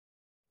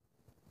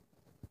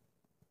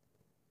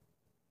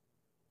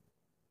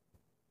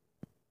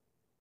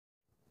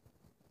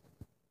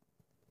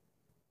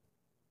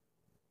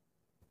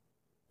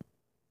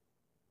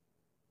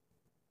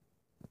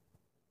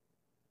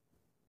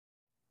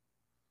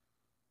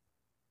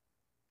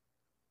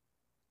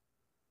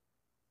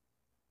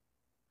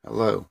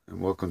Hello,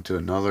 and welcome to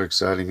another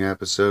exciting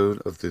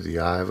episode of Through the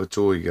Eye of a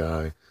Toy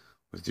Guy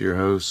with your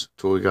host,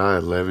 Toy Guy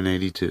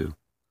 1182.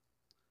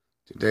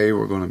 Today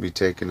we're going to be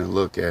taking a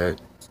look at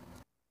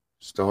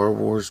Star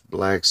Wars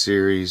Black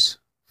Series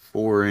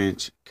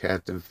 4-inch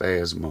Captain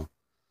Phasma.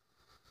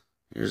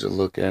 Here's a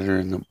look at her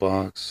in the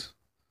box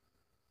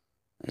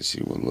as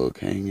she would look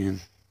hanging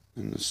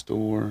in the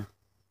store.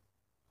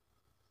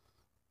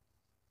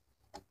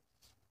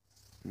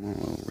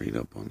 I'll read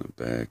up on the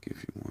back if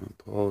you want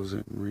to pause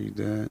it and read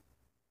that.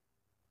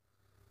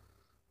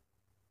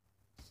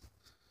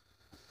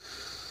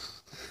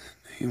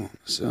 Name on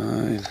the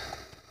side.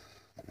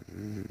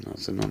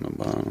 Nothing on the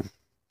bottom.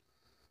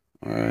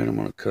 Alright, I'm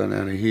going to cut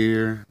out of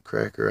here,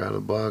 crack her out of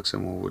the box,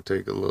 and we'll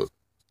take a look.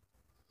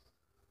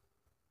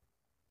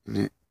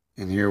 And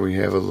here we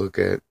have a look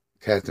at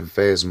Captain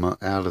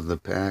Phasma out of the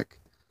pack.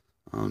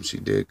 She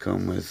did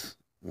come with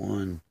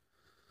one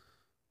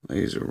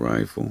laser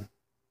rifle.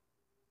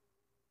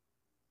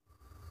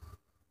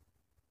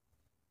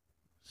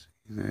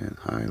 See that?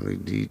 Highly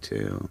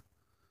detailed.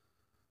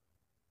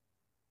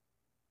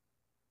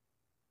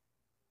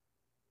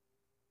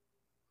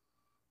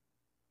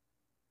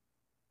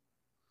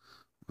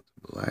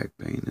 Black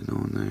painting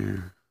on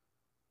there.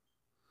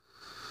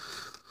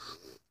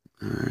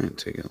 Alright,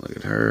 taking a look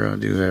at her. I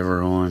do have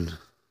her on,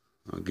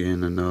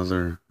 again,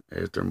 another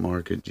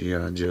aftermarket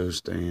G.I. Joe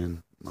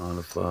stand,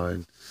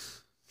 modified.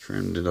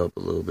 Trimmed it up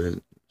a little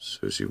bit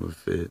so she would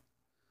fit.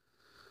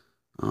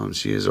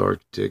 She is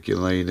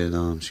articulated.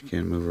 She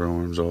can move her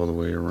arms all the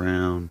way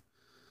around.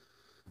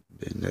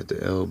 Bend at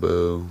the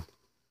elbow.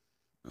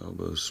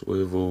 Elbow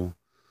swivel.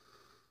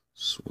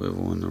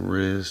 Swivel in the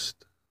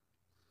wrist.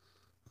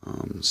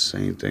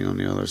 Same thing on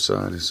the other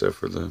side except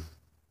for the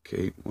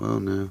cape. Well,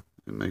 no,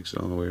 it makes it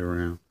all the way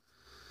around.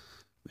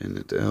 Bend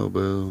at the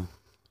elbow.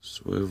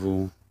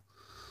 Swivel.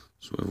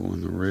 Swivel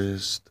in the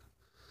wrist.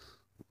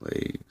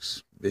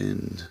 Legs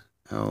bend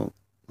out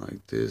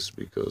like this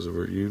because of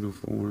her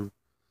uniform.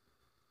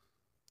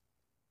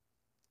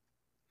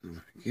 And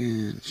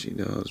again, she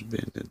does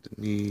bend at the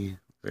knee,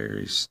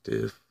 very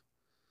stiff.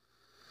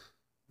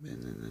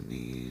 Bend in the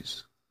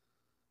knees.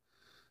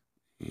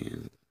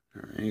 And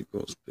her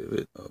ankles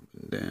pivot up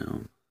and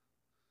down,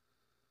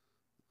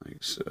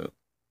 like so.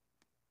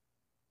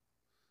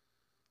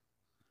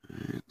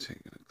 And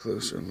taking a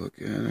closer look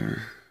at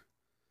her.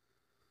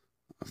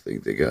 I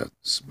think they got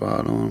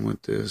spot on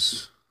with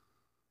this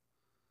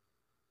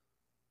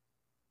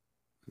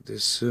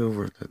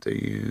silver that they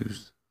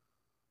used.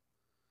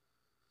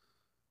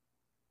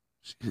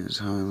 She is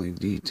highly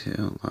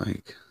detailed,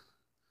 like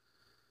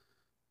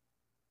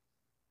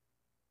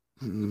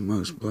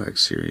most Black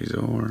Series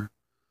are.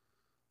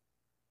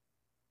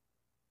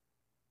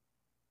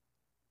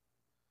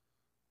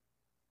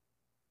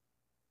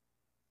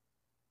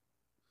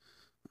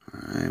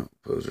 Alright, we'll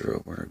pose her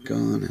up with her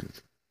gun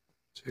and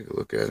take a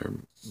look at her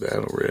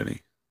battle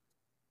ready.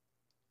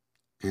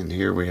 And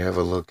here we have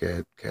a look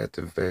at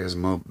Captain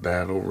Phasma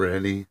battle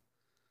ready,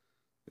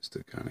 just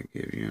to kind of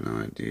give you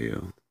an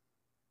idea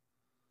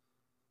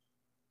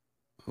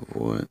of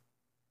what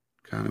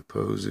kind of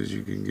poses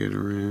you can get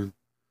her in.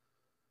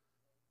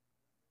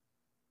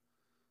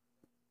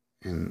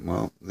 And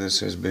well,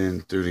 this has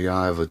been Through the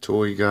Eye of a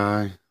Toy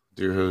Guy with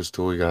your host,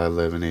 Toy Guy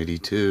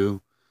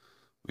 1182.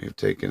 We have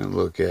taken a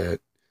look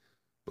at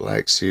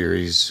Black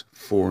Series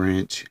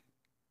 4-inch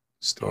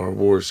Star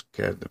Wars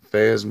Captain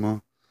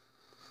Phasma.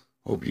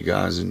 Hope you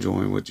guys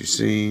enjoying what you've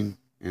seen,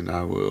 and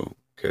I will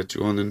catch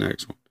you on the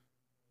next one.